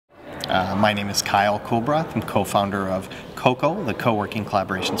My name is Kyle Coolbroth. I'm co-founder of CoCo, the co-working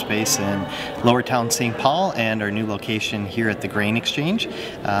collaboration space in Lower Town St. Paul, and our new location here at the Grain Exchange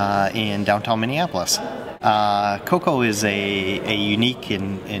in downtown Minneapolis. CoCo is a unique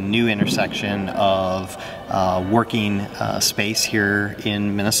and new intersection of working space here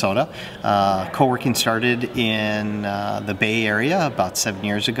in Minnesota. Co-working started in the Bay Area about 7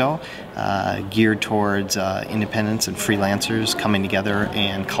 years ago, geared towards independents and freelancers coming together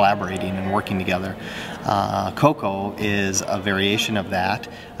and collaborating and working together. CoCo is a variation of that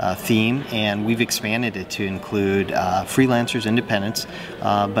theme, and we've expanded it to include freelancers, independents,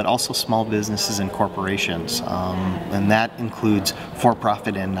 but also small businesses and corporations, and that includes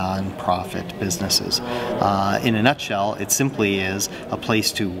for-profit and non-profit businesses. In a nutshell, it simply is a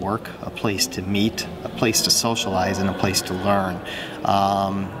place to work, a place to meet, a place to socialize, and a place to learn,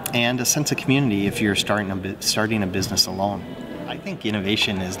 and a sense of community if you're starting a business alone. I think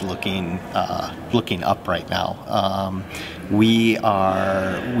innovation is looking up right now. We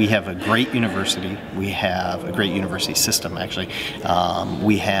have a great university. We have a great university system, actually.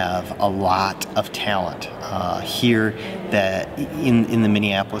 We have a lot of talent here that in the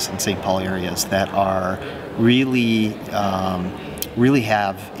Minneapolis and St. Paul areas that are really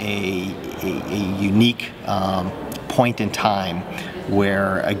have a unique point in time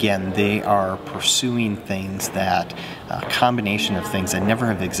where, again, they are pursuing things that a combination of things that never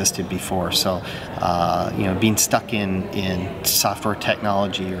have existed before. So, being stuck in software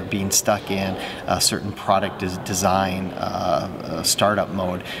technology or being stuck in a certain product design, startup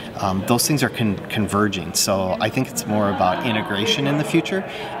mode, those things are converging. So I think it's more about integration in the future,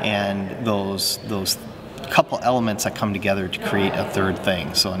 and those couple elements that come together to create a third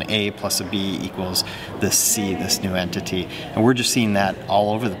thing. So an A plus a B equals this C, this new entity. And we're just seeing that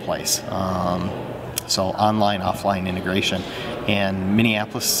all over the place. So online, offline integration. And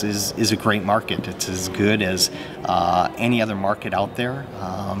Minneapolis is a great market. It's as good as any other market out there.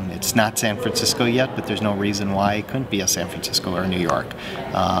 It's not San Francisco yet, but there's no reason why it couldn't be a San Francisco or New York.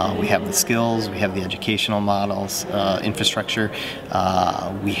 We have the skills, we have the educational models, infrastructure,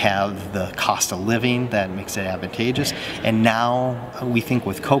 we have the cost of living that makes it advantageous, and now we think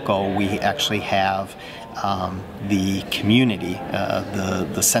with CoCo we actually have the community,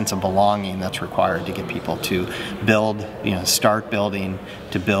 the sense of belonging that's required to get people to build, start building,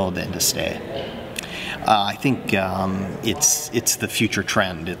 to build, and to stay. I think it's the future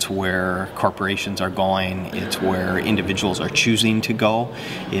trend. It's where corporations are going. It's where individuals are choosing to go.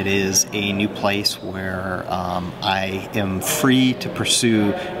 It is a new place where I am free to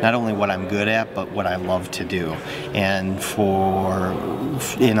pursue not only what I'm good at, but what I love to do. And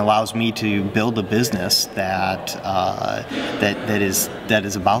it allows me to build a business that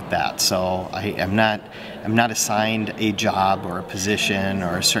is about that. So I'm not assigned a job or a position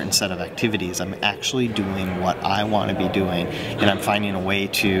or a certain set of activities. I'm actually doing what I want to be doing, and I'm finding a way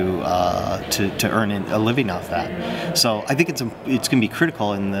to earn a living off that. So I think it's going to be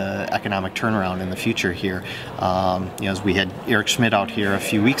critical in the economic turnaround in the future here. As we had Eric Schmidt out here a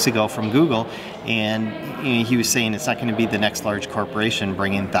few weeks ago from Google, and he was saying it's not going to be the next large corporation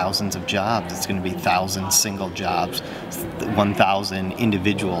bringing thousands of jobs. It's going to be 1,000 single jobs, 1,000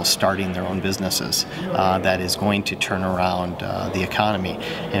 individuals starting their own businesses. That is going to turn around the economy,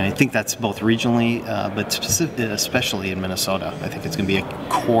 and I think that's both regionally, but especially in Minnesota. I think it's going to be a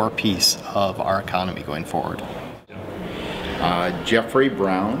core piece of our economy going forward. Jeffry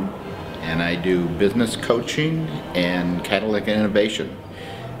Brown, and I do business coaching and catalytic innovation.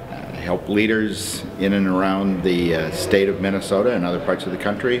 I help leaders in and around the state of Minnesota and other parts of the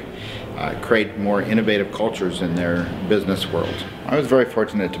country create more innovative cultures in their business world. I was very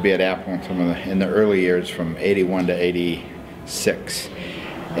fortunate to be at Apple in the early years from '81 to '86,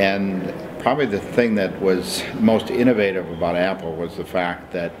 and probably the thing that was most innovative about Apple was the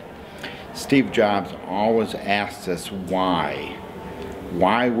fact that Steve Jobs always asked us why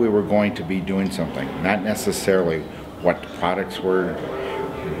we were going to be doing something, not necessarily what the products were,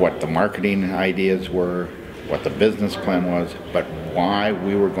 what the marketing ideas were, what the business plan was, but why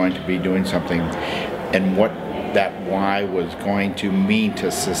we were going to be doing something and what that why was going to mean to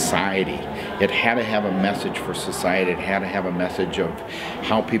society. It had to have a message for society. It had to have a message of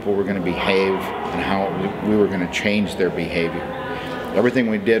how people were going to behave and how we were going to change their behavior. Everything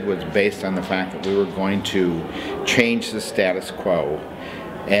we did was based on the fact that we were going to change the status quo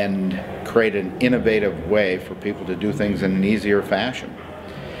and create an innovative way for people to do things in an easier fashion.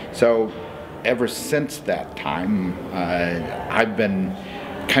 So ever since that time, I've been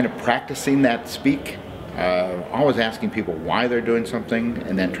kind of practicing that speak, always asking people why they're doing something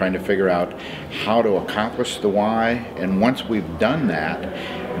and then trying to figure out how to accomplish the why. And once we've done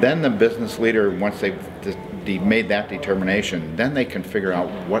that, Then the business leader, once they've made that determination, then they can figure out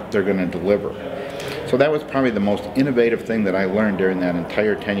what they're going to deliver. So that was probably the most innovative thing that I learned during that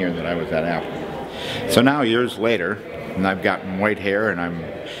entire tenure that I was at Apple. So now, years later, and I've gotten white hair and I'm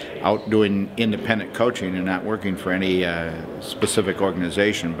out doing independent coaching and not working for any specific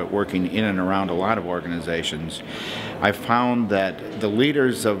organization, but working in and around a lot of organizations, I found that the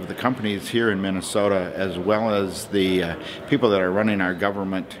leaders of the companies here in Minnesota, as well as the people that are running our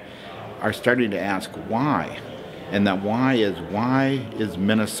government, are starting to ask why. And that why is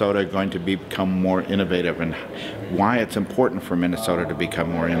Minnesota going to become more innovative, and why it's important for Minnesota to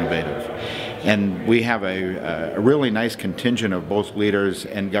become more innovative. And we have a really nice contingent of both leaders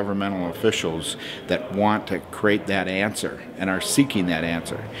and governmental officials that want to create that answer and are seeking that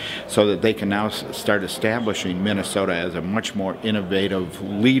answer, so that they can now start establishing Minnesota as a much more innovative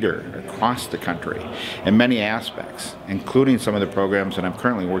leader across the country in many aspects, including some of the programs that I'm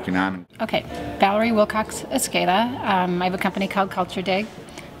currently working on. Okay, Valerie Wilcox Escada. I have a company called Culture Dig.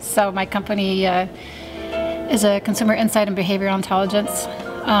 So my company is a consumer insight and behavioral intelligence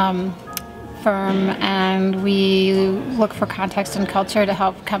firm, and we look for context and culture to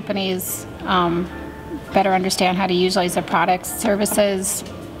help companies better understand how to utilize their products, services,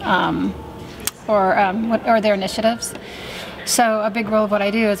 or their initiatives. So a big role of what I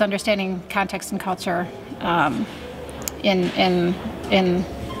do is understanding context and culture in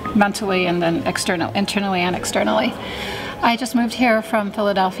mentally and then internally and externally. I just moved here from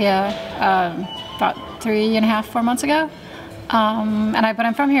Philadelphia about 4 months ago, but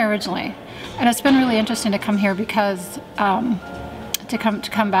I'm from here originally, and it's been really interesting to come here because to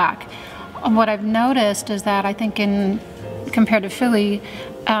come back. What I've noticed is that I think compared to Philly,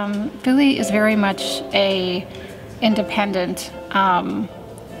 Philly is very much a independent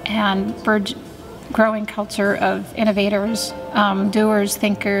and growing culture of innovators, doers,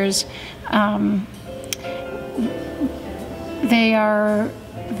 thinkers. They are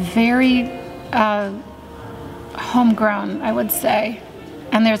very homegrown, I would say,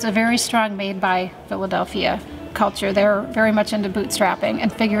 and there's a very strong made by Philadelphia culture. They're very much into bootstrapping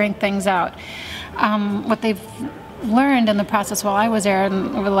and figuring things out. What they've learned in the process while I was there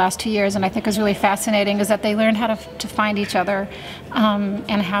and over the last 2 years, and I think is really fascinating, is that they learned how to find each other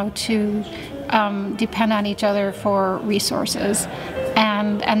and how to depend on each other for resources,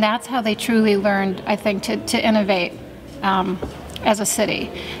 and that's how they truly learned, I think, to innovate as a city.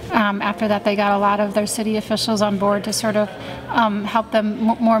 After that, they got a lot of their city officials on board to sort of help them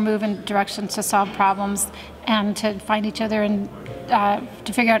more move in directions to solve problems and to find each other and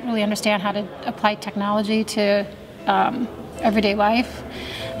to figure out, really understand how to apply technology to everyday life.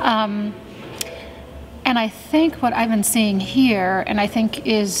 And I think what I've been seeing here, and I think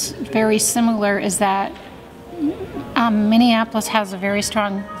is very similar, is that Minneapolis has a very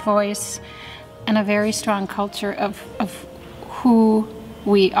strong voice and a very strong culture of who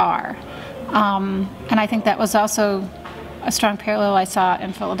we are. And I think that was also a strong parallel I saw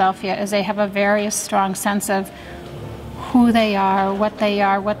in Philadelphia, is they have a very strong sense of who they are, what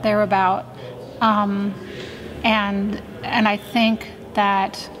they're about. And I think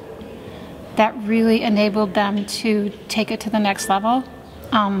that really enabled them to take it to the next level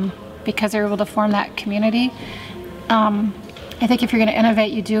because they're able to form that community. I think if you're going to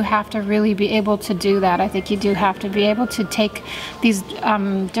innovate, you do have to really be able to do that. I think you do have to be able to take these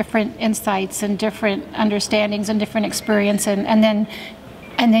different insights and different understandings and different experience, and then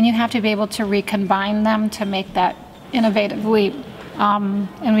you have to be able to recombine them to make that innovative leap.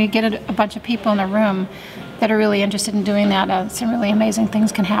 And we get a bunch of people in a room that are really interested in doing that. Some really amazing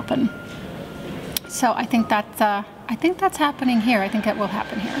things can happen. So I think that's happening here. I think it will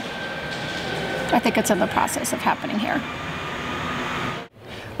happen here. I think it's in the process of happening here.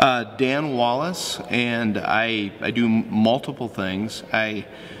 Dan Wallace, and I do multiple things. I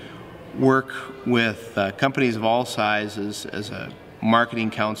work with companies of all sizes as a marketing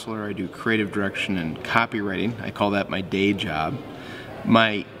counselor. I do creative direction and copywriting. I call that my day job.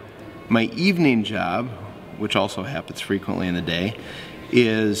 My evening job, which also happens frequently in the day,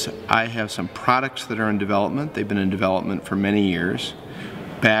 is I have some products that are in development. They've been in development for many years.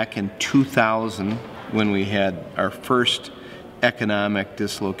 Back in 2000, when we had our first economic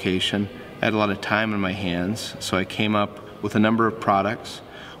dislocation, I had a lot of time on my hands, so I came up with a number of products.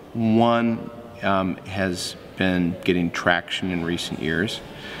 One has been getting traction in recent years.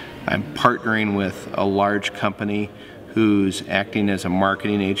 I'm partnering with a large company who's acting as a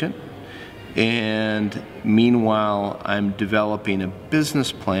marketing agent, and meanwhile I'm developing a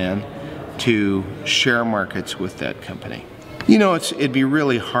business plan to share markets with that company. You know, it'd be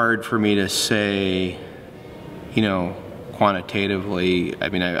really hard for me to say, you know, quantitatively, I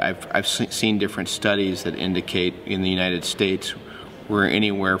mean, I've seen different studies that indicate in the United States we're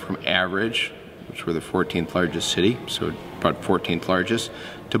anywhere from average, which we're the 14th largest city, so about 14th largest,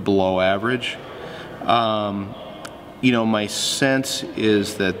 to below average. You know, my sense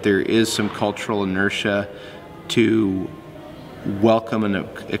is that there is some cultural inertia to welcome and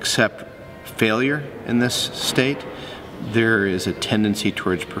accept failure in this state. There is a tendency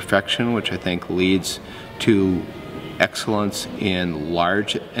towards perfection, which I think leads to excellence in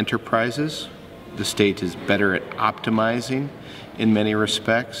large enterprises. The state is better at optimizing in many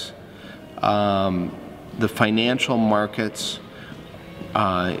respects. The financial markets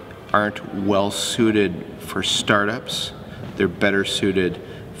aren't well suited for startups. They're better suited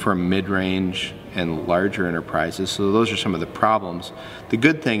for mid-range and larger enterprises. So those are some of the problems. The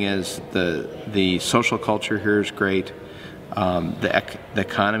good thing is the social culture here is great. The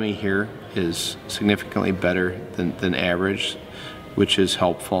economy here is significantly better than average, which is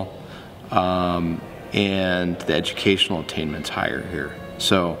helpful. And the educational attainment's higher here.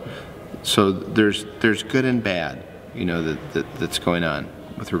 So there's good and bad, you know, that's going on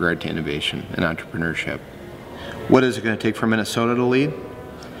with regard to innovation and entrepreneurship. What is it going to take for Minnesota to lead?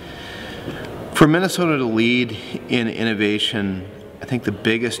 For Minnesota to lead in innovation, I think the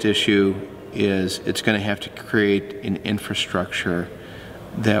biggest issue is it's going to have to create an infrastructure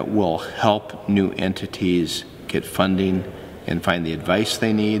that will help new entities get funding and find the advice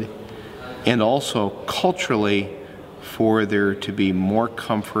they need, and also culturally for there to be more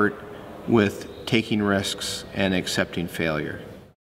comfort with taking risks and accepting failure.